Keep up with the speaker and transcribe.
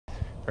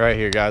Right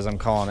here, guys, I'm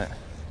calling it.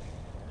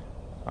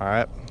 All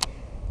right,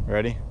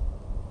 ready?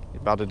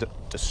 You're about to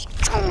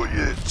destroy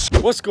it.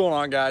 What's going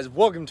on, guys?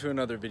 Welcome to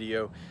another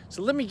video.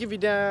 So let me give you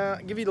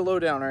the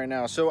lowdown right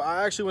now. So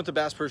I actually went to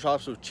Bass Pro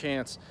Shops with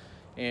Chance,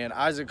 and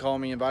Isaac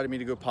called me, invited me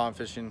to go pond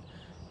fishing,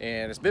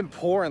 and it's been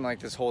pouring like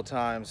this whole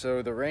time.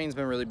 So the rain's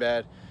been really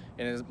bad,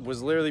 and it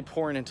was literally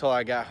pouring until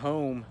I got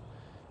home,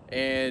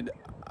 and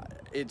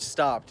it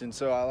stopped. And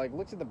so I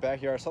looked in the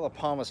backyard, I saw the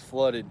pond was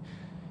flooded.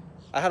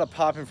 I had a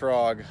popping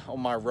frog on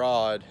my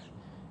rod,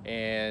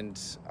 and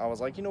I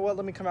was like, you know what,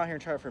 let me come out here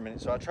and try it for a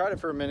minute. So I tried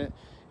it for a minute,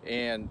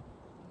 and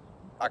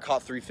I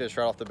caught 3 fish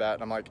right off the bat.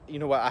 And I'm like, you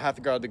know what, I have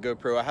to grab the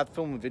GoPro. I have to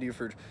film a video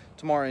for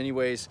tomorrow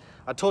anyways.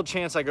 I told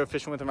Chance I'd go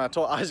fishing with him. I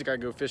told Isaac I'd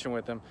go fishing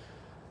with him.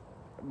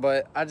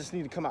 But I just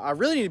need to come out. I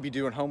really need to be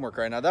doing homework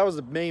right now. That was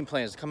the main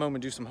plan, is to come home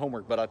and do some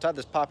homework. But I tied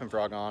this popping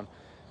frog on.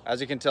 As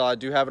you can tell, I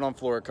do have it on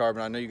fluorocarbon.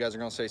 I know you guys are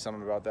gonna say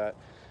something about that.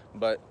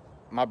 But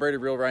my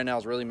braided reel right now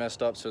is really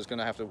messed up, so it's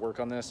gonna have to work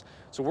on this.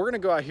 So we're gonna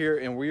go out here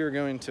and we are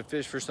going to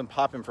fish for some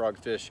popping frog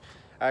fish.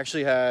 I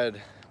actually had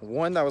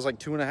one that was like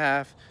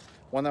 2.5,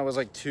 one that was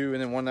like 2,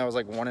 and then one that was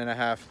like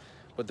 1.5.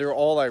 But they're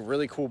all like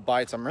really cool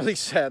bites. I'm really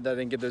sad that I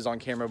didn't get those on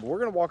camera, but we're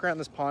gonna walk around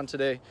this pond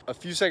today. A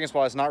few seconds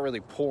while it's not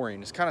really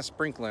pouring. It's kind of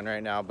sprinkling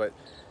right now, but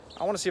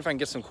I wanna see if I can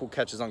get some cool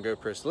catches on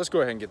GoPro. So let's go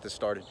ahead and get this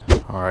started.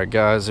 All right,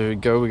 guys, there we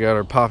go. We got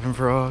our popping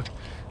frog.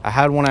 I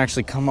had one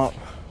actually come up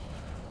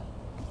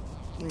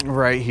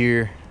right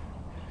here,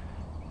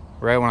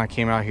 right when I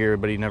came out here,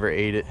 but he never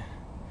ate it.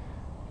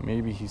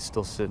 Maybe he's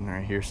still sitting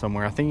right here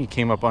somewhere. I think he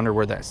came up under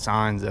where that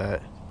sign's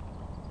at,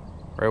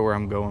 right where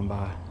I'm going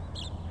by.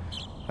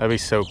 That'd be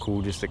so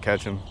cool just to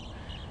catch him.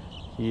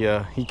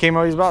 He came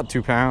up, he's about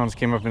 2 pounds,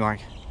 came up and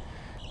like,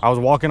 I was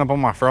walking up on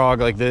my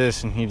frog like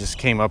this, and he just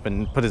came up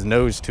and put his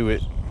nose to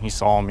it. He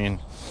saw me and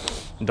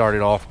darted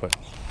off, but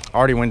I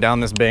already went down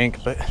this bank,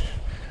 but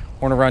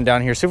I want to run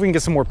down here, see if we can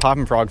get some more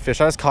popping frog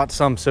fish. I just caught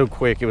some so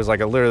quick. It was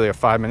like literally a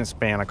 5-minute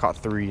span. I caught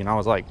 3, and I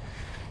was like,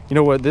 you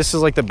know what? This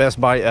is like the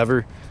best bite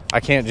ever. I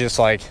can't just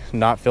like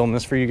not film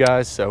this for you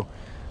guys. So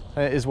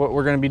that is what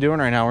we're going to be doing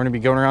right now. We're going to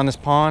be going around this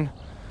pond,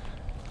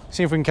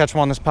 see if we can catch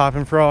them on this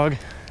popping frog,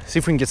 see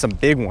if we can get some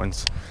big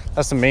ones.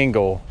 That's the main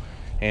goal.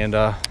 And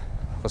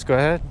let's go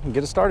ahead and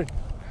get it started.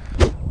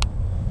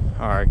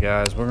 All right,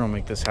 guys, we're going to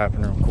make this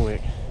happen real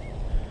quick.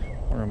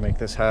 We're going to make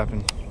this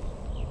happen.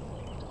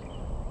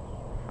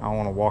 I don't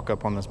want to walk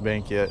up on this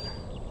bank yet,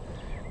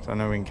 so I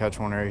know we can catch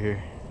one right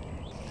here.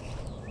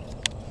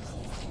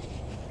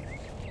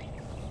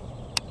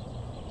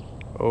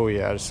 Oh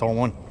yeah, I just saw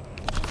one.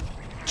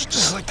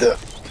 Just like that.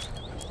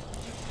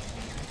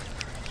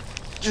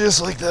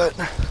 Just like that.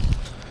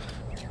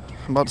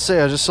 I'm about to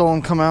say, I just saw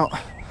him come out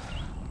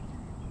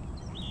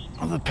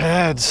of the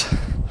pads.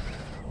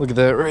 Look at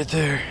that right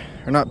there.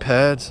 Or not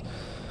pads,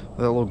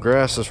 that little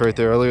grass that's right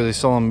there. I literally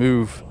saw him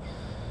move.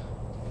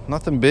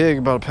 Nothing big,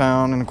 about 1.25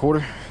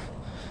 pounds.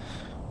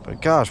 But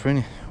gosh,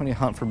 when you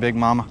hunt for Big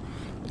Mama,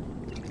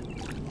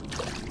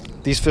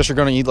 these fish are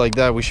gonna eat like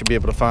that. We should be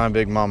able to find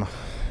Big Mama.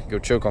 Go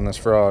choke on this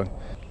frog.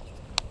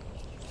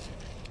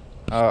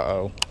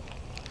 Uh-oh.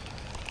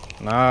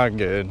 Not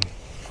good.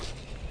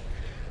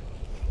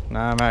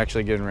 Now I'm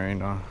actually getting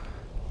rained on.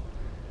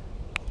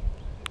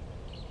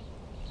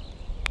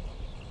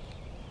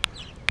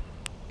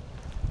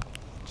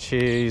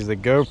 Jeez, the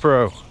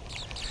GoPro.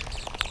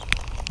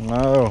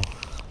 No.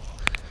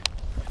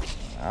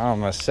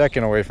 I'm a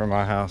second away from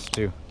my house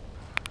too.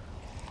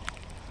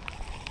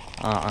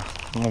 I'm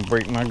gonna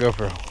break my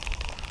GoPro.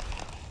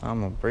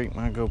 I'm gonna break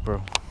my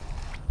GoPro.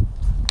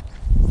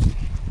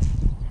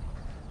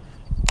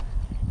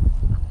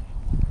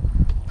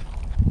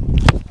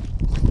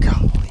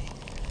 Golly,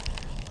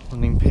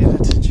 wasn't even paying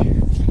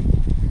attention.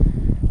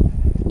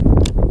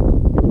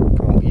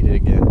 Come on, eat it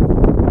again.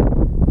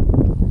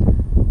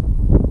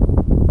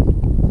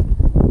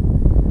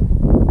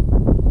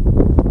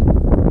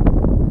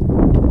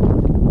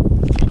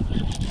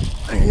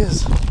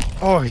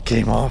 Oh, he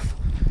came off.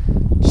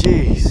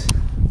 Jeez.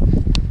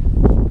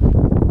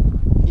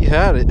 He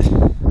had it,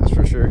 that's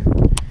for sure.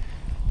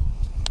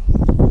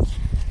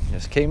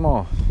 Just came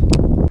off.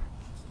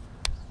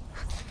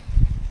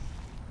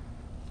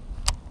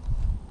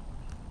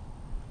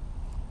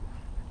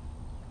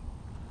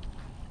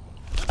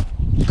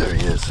 There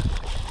he is.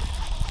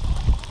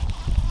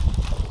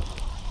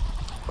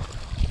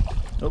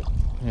 Oh,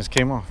 he just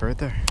came off right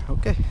there.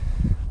 Okay.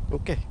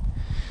 Okay.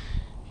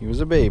 He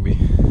was a baby.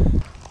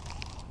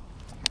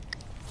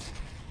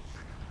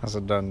 That's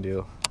a done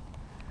deal.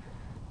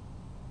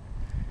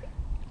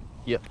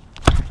 Yep.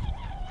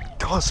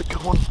 Oh, that's a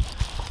good one.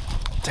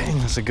 Dang,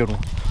 that's a good one.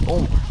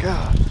 Oh my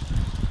God.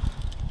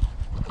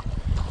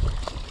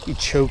 He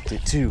choked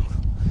it too.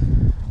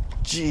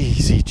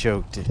 Jeez, he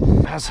choked it.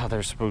 That's how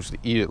they're supposed to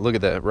eat it. Look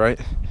at that, right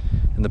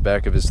in the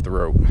back of his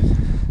throat.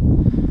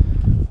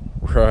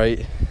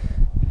 Right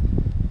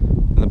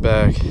in the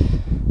back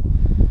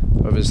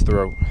of his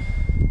throat.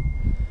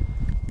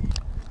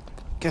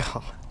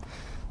 God.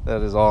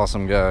 That is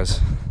awesome,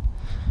 guys.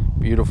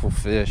 Beautiful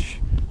fish.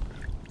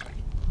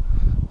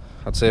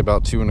 I'd say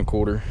about 2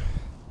 1/4.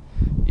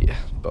 Yeah,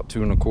 about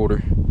 2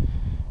 1/4.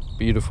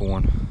 Beautiful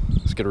one.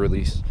 Let's get a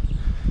release.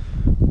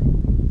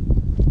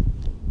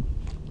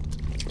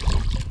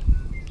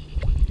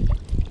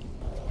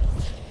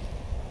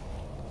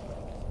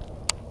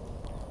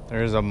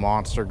 There's a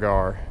monster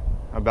gar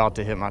about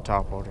to hit my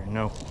topwater.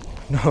 No,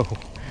 no,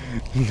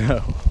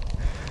 no.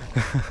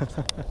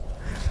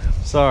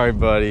 Sorry,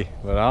 buddy,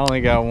 but I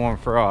only got one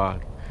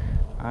frog.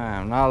 I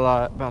am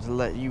not about to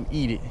let you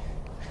eat it.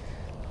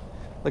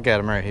 Look at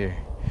him right here.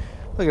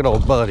 Look at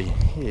old buddy.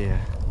 Yeah.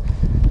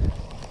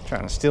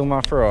 Trying to steal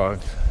my frog.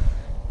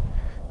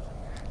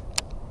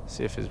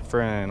 See if his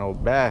friend,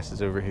 old bass,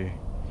 is over here.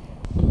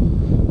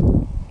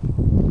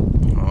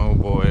 Oh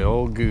boy,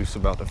 old goose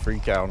about to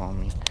freak out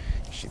on me.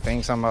 She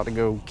thinks I'm about to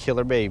go kill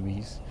her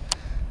babies.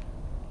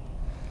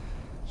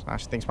 So now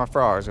she thinks my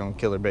frog's gonna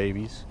kill her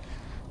babies.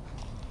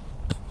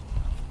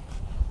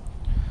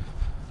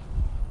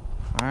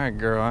 All right,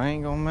 girl, I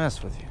ain't gonna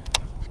mess with you.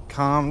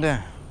 Calm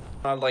down.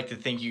 I'd like to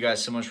thank you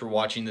guys so much for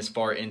watching this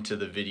far into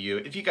the video.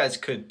 If you guys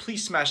could,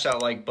 please smash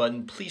that like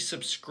button. Please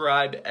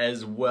subscribe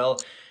as well.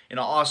 And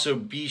also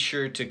be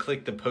sure to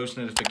click the post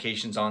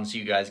notifications on so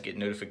you guys get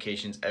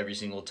notifications every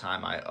single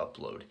time I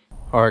upload.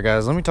 All right,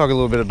 guys, let me talk a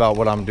little bit about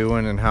what I'm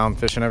doing and how I'm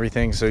fishing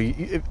everything. So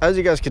as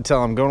you guys can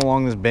tell, I'm going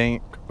along this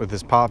bank with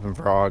this popping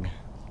frog,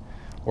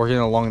 working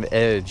along the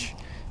edge.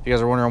 If you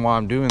guys are wondering why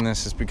I'm doing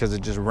this, it's because it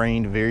just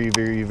rained very,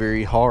 very,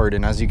 very hard.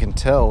 And as you can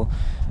tell,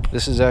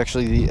 this is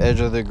actually the edge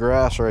of the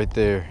grass right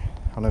there.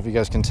 I don't know if you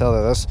guys can tell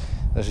that.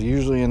 That's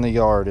usually in the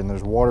yard, and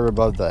there's water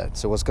above that.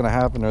 So what's gonna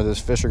happen are those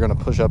fish are gonna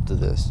push up to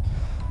this,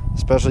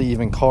 especially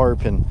even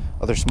carp and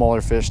other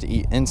smaller fish to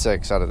eat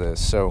insects out of this.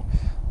 So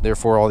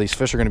therefore, all these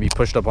fish are gonna be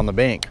pushed up on the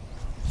bank.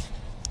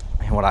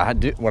 And what I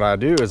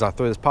do is I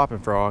throw this popping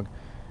frog,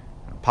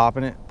 I'm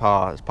popping it,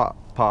 pause, pop,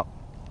 pop,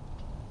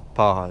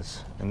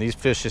 pause. And these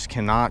fish just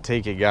cannot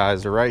take it,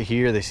 guys. They're right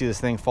here. They see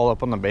this thing fall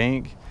up on the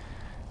bank,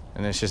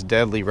 and it's just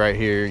deadly right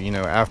here. You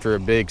know, after a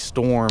big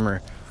storm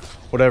or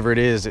whatever it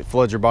is, it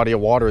floods your body of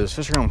water. Those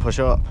fish are gonna push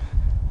up.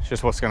 It's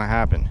just what's gonna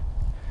happen.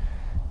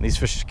 And these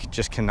fish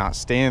just cannot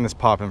stand this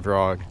popping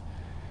frog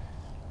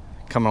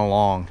coming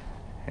along.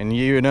 And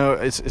you know,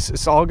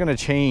 it's all gonna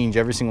change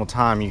every single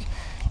time. You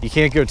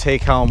can't go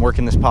take how I'm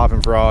working this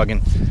popping frog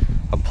and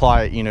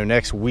apply it, you know,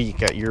 next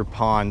week at your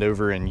pond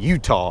over in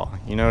Utah.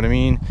 You know what I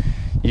mean?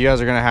 You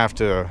guys are gonna have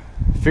to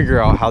figure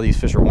out how these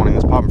fish are wanting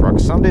this popping frog.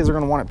 Some days they're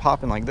gonna want it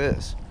popping like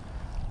this,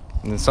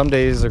 and then some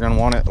days they're gonna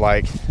want it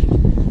like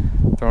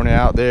throwing it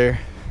out there,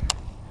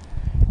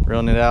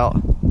 reeling it out,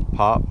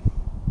 pop,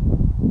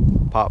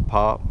 pop,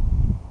 pop,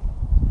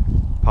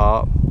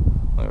 pop.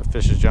 Look, the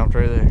fish just jumped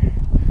right there.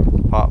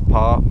 Pop,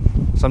 pop.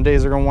 Some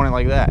days they're gonna want it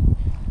like that.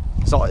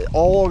 It's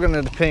all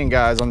gonna depend,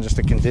 guys, on just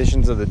the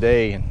conditions of the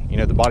day and, you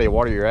know, the body of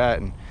water you're at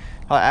and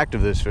how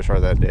active those fish are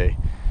that day.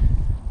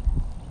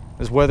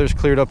 This weather's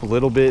cleared up a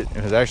little bit.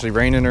 It was actually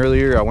raining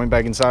earlier. I went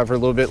back inside for a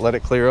little bit, let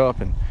it clear up,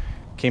 and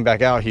came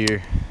back out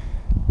here.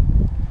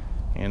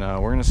 And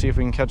we're gonna see if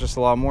we can catch us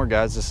a lot more,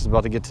 guys. This is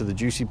about to get to the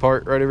juicy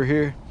part right over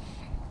here.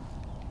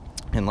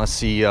 And let's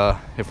see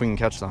if we can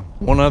catch them.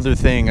 One other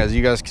thing, as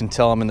you guys can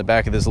tell, I'm in the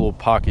back of this little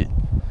pocket.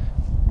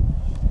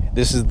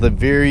 This is the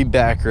very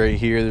back right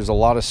here. There's a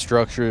lot of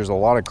structure. There's a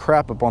lot of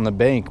crap up on the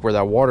bank where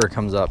that water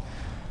comes up.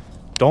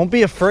 Don't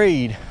be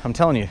afraid. I'm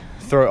telling you,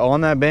 throw it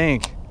on that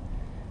bank.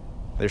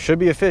 There should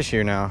be a fish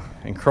here now,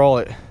 and crawl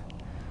it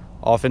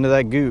off into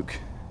that gook.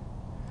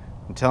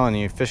 I'm telling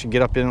you, fish can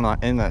get up in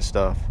that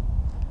stuff.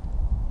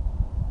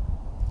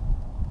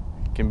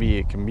 It can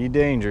be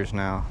dangerous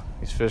now.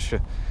 These fish, I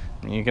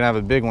mean, you can have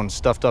a big one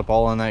stuffed up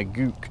all in that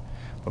gook,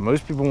 but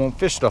most people won't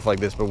fish stuff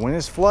like this. But when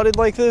it's flooded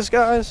like this,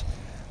 guys,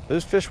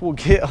 those fish will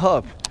get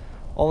up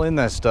all in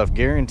that stuff,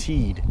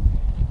 guaranteed.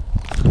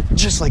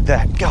 Just like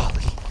that.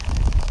 Golly,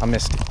 I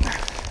missed it.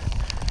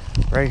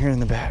 Right here in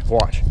the back.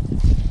 Watch.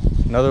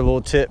 Another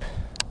little tip.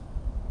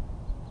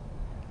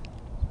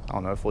 I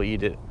don't know if we'll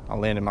eat it. I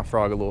landed my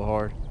frog a little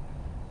hard.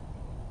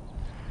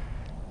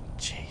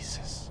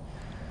 Jesus.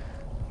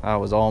 That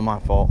was all my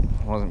fault.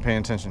 I wasn't paying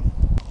attention.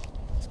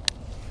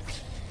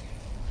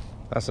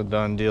 That's a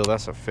done deal.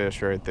 That's a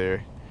fish right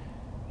there.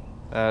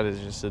 That is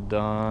just a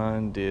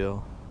done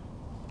deal.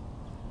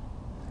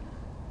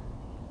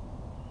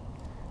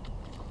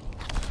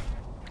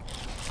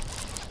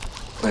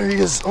 There he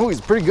is. Oh, he's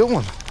a pretty good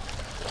one.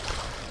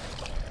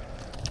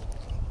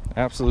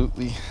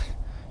 Absolutely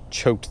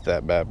choked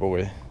that bad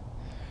boy.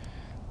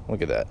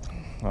 Look at that.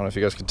 I don't know if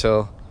you guys can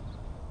tell.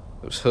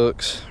 Those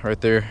hooks right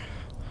there.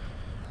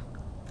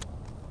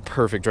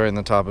 Perfect right in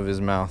the top of his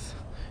mouth.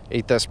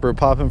 Ate that spur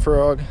popping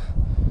frog.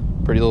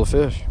 Pretty little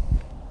fish.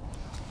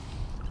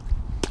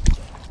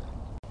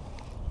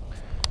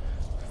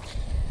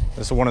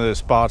 This is one of those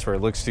spots where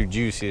it looks too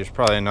juicy. There's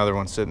probably another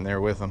one sitting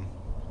there with him.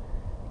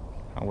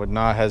 I would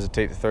not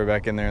hesitate to throw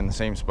back in there in the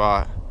same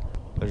spot.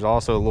 There's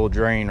also a little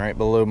drain right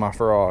below my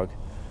frog.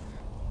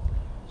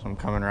 So I'm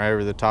coming right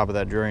over the top of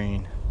that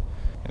drain.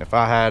 And if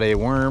I had a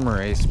worm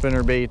or a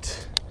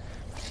spinnerbait,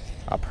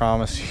 I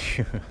promise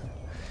you,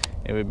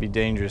 it would be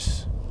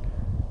dangerous.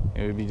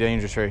 It would be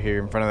dangerous right here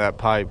in front of that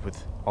pipe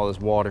with all this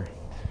water.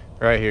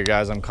 Right here,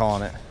 guys, I'm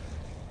calling it.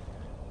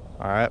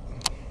 All right,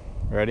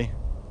 ready?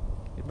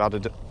 You're about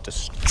to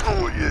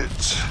destroy it.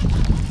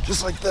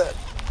 Just like that.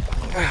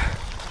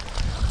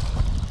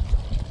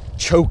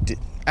 Choked it,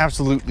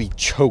 absolutely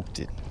choked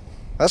it.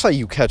 That's how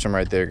you catch them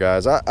right there,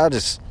 guys.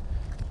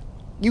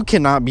 You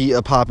cannot beat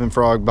a popping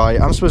frog bite.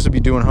 I'm supposed to be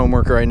doing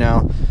homework right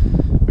now,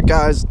 but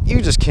guys,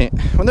 you just can't.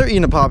 When they're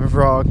eating a popping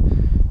frog,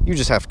 you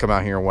just have to come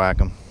out here and whack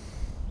them.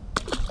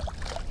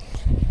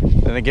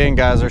 And again,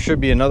 guys, there should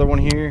be another one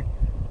here,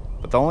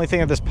 but the only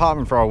thing of this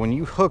popping frog, when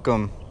you hook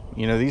them,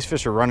 you know, these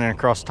fish are running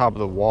across the top of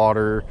the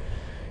water,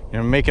 you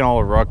know, making all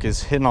the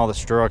ruckus, hitting all the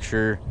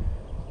structure.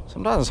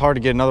 Sometimes it's hard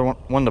to get another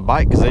one to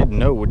bite because they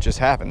know what just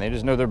happened. They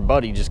just know their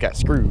buddy just got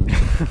screwed.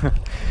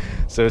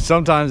 So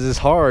sometimes it's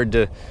hard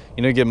to,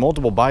 you know, get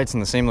multiple bites in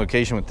the same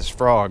location with this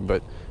frog,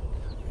 but,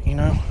 you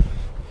know,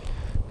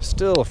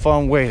 still a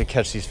fun way to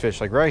catch these fish.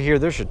 Like right here,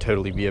 there should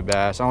totally be a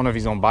bass. I don't know if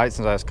he's gonna bite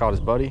since I just caught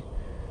his buddy.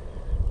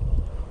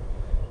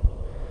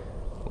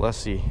 Let's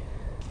see.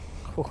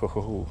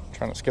 Whoa,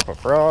 trying to skip a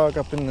frog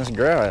up in this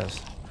grass.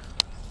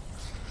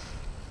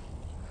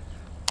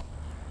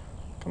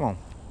 Come on.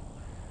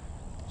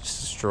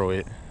 Just destroy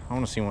it. I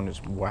want to see one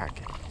just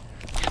whack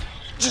it.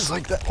 Just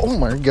like that. Oh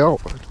my God.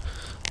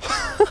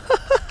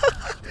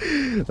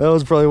 That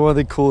was probably one of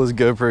the coolest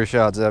GoPro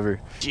shots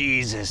ever.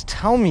 Jesus,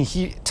 tell me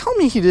he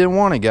didn't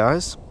want it,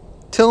 guys.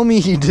 Tell me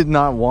he did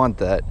not want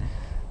that.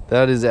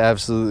 That is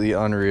absolutely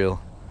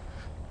unreal.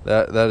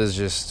 That is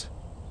just,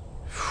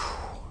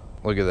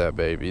 look at that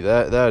baby.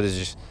 That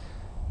is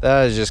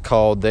just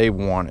called they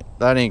want it.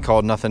 That ain't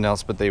called nothing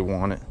else but they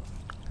want it.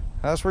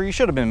 That's where you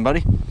should have been,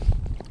 buddy.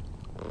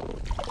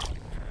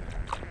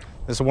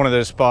 This is one of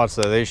those spots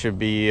that they should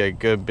be a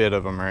good bit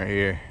of them right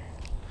here.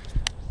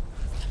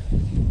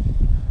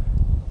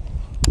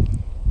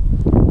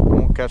 I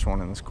won't catch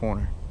one in this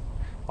corner.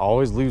 I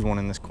always lose one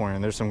in this corner,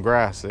 and there's some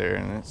grass there,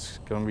 and it's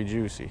gonna be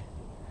juicy.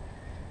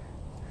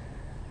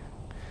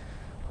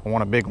 I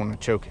want a big one to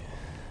choke it.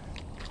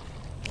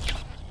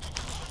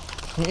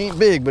 He ain't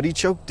big, but he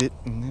choked it,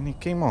 and then he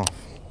came off.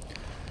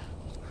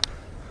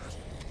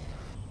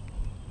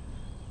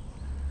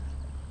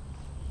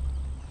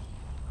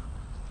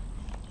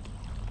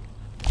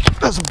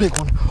 That's a big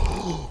one.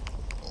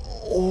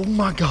 Oh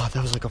my God,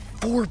 that was like a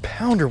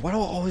 4-pounder. Why do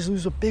I always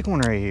lose a big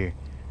one right here?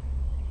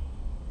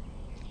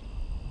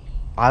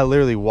 I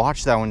literally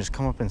watched that one just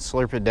come up and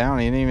slurp it down.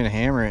 He didn't even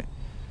hammer it.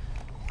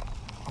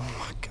 Oh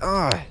my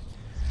God.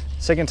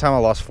 Second time I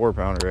lost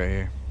 4-pounder right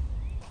here.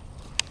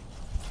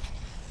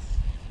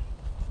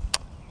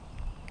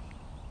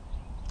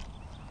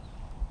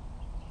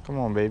 Come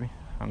on, baby.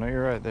 I know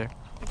you're right there.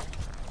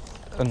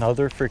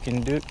 Another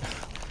freaking dude.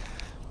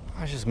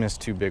 I just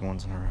missed 2 big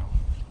ones in a row.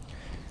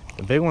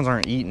 The big ones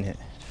aren't eating it.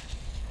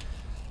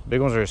 The big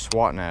ones are just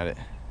swatting at it.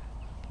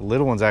 The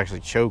little ones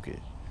actually choke it.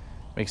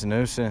 Makes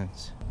no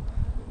sense.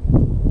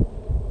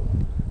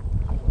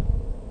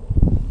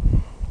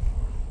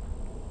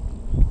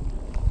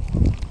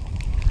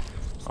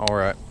 All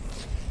right,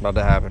 about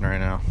to happen right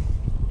now.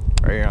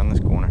 Right here on this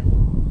corner.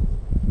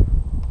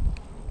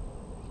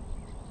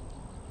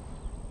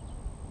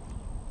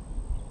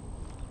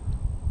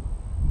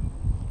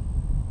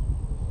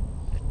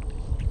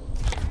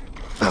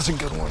 That's a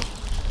good one.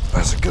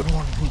 That's a good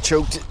one. He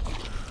choked it.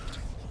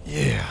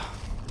 Yeah.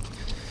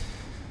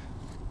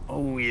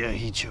 Oh yeah,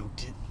 he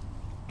choked it.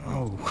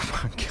 Oh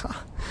my God.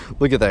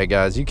 Look at that,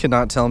 guys. You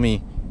cannot tell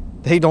me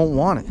they don't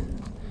want it.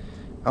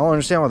 I don't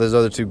understand why those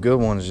other 2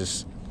 good ones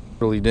just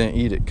really didn't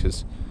eat it,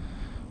 because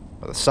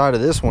by the side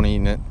of this one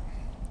eating it,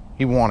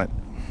 he wanted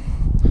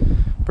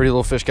it. Pretty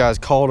little fish, guys.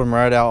 Called him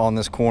right out on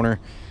this corner.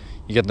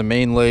 You got the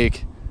main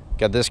lake,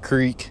 got this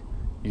creek,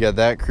 you got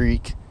that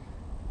creek.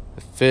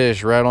 The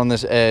fish right on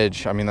this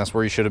edge. I mean, that's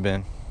where he should have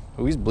been.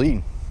 Oh, he's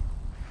bleeding.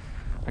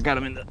 I got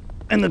him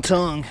in the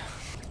tongue.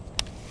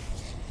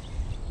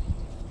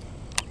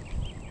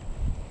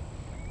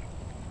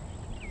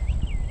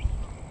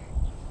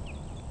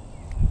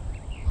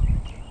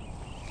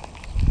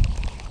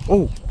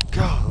 Oh,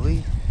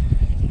 golly.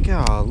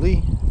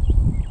 Golly.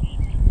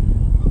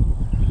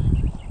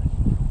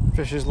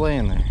 Fish is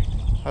laying there.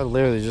 I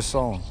literally just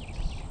saw him.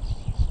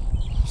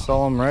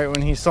 Saw him right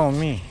when he saw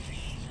me.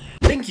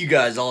 Thank you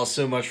guys all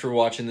so much for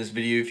watching this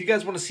video. If you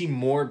guys want to see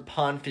more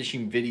pond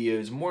fishing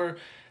videos, more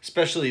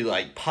especially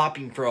like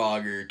popping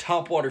frog or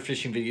topwater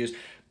fishing videos,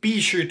 be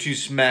sure to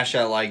smash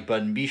that like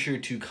button. Be sure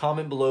to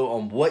comment below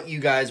on what you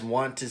guys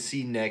want to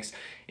see next.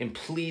 And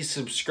please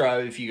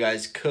subscribe if you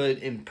guys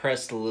could, and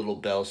press the little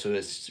bell so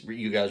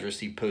you guys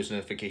receive post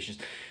notifications.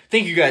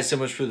 Thank you guys so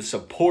much for the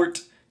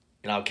support,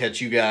 and I'll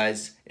catch you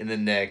guys in the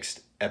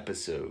next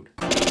episode.